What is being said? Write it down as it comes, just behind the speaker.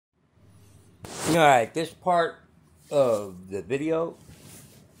Alright, this part of the video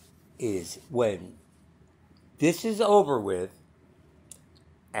is when this is over with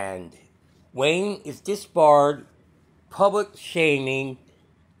and Wayne is disbarred, public shaming,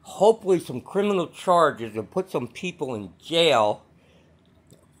 hopefully some criminal charges, and put some people in jail.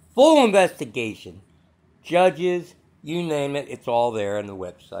 Full investigation. Judges, you name it, it's all there on the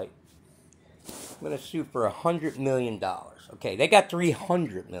website. I'm going to sue for $100 million. Okay, they got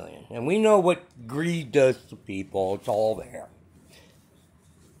 $300 million. And we know what greed does to people. It's all there.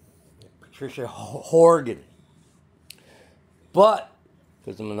 Patricia Horgan. But,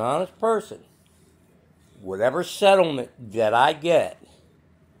 because I'm an honest person, whatever settlement that I get,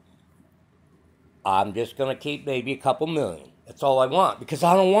 I'm just going to keep maybe a couple million. That's all I want. Because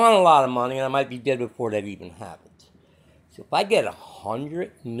I don't want a lot of money and I might be dead before that even happens. So if I get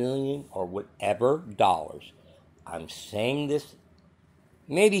 $100 million or whatever dollars, I'm saying this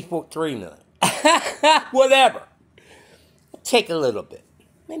maybe for $3 million. Whatever. I'll take a little bit.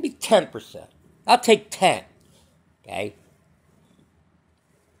 Maybe 10%. I'll take 10. Okay?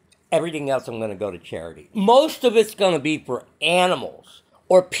 Everything else I'm going to go to charity. Most of it's going to be for animals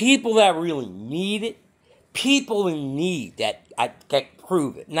or people that really need it. People in need that I can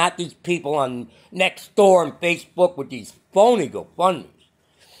prove it. Not these people on next door and Facebook with these phony GoFundMes.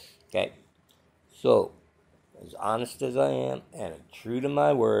 Okay? So, as honest as I am and true to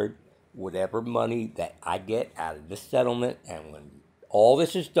my word, whatever money that I get out of this settlement, and when all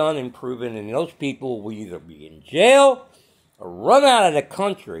this is done and proven, and those people will either be in jail or run out of the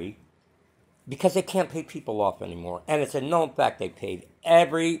country because they can't pay people off anymore. And it's a known fact they paid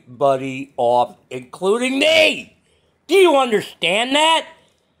everybody off, including me. Do you understand that?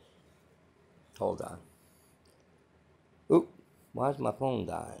 Hold on. Oop, why is my phone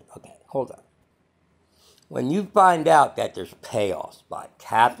dying? Okay, hold on. When you find out that there's payoffs by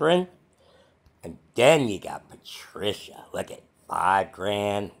Catherine, and then you got Patricia. Look at $5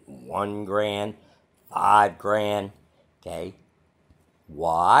 grand, $1 grand, $5 grand. Okay,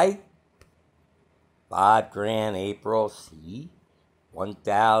 why? $5 grand, April. See,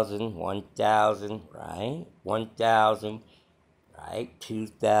 1,000, 1,000, right? 1,000, right?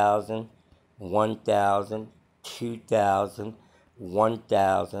 2,000, 1,000, 2,000,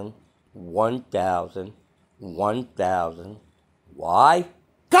 1,000, 1,000. 1,000. Why?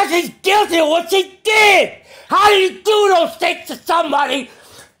 Because he's guilty of what he did! How do you do those things to somebody?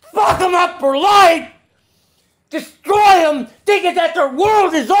 Fuck them up for life! Destroy them, thinking that their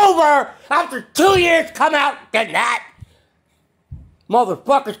world is over after 2 years come out than that!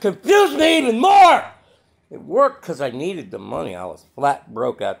 Motherfuckers confuse me even more! It worked because I needed the money. I was flat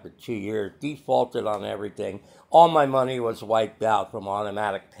broke after 2 years, defaulted on everything. All my money was wiped out from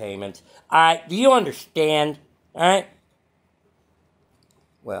automatic payments. Alright, do you understand? Alright?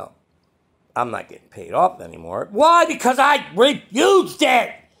 Well, I'm not getting paid off anymore. Why? Because I refused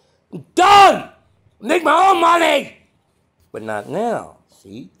it! I'm done! Make my own money! But not now.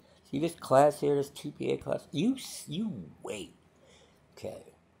 See? See this class here, this TPA class? You wait. Okay.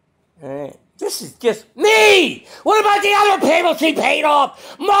 Alright. This is just me! What about the other people she paid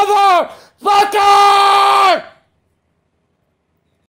off? Motherfucker!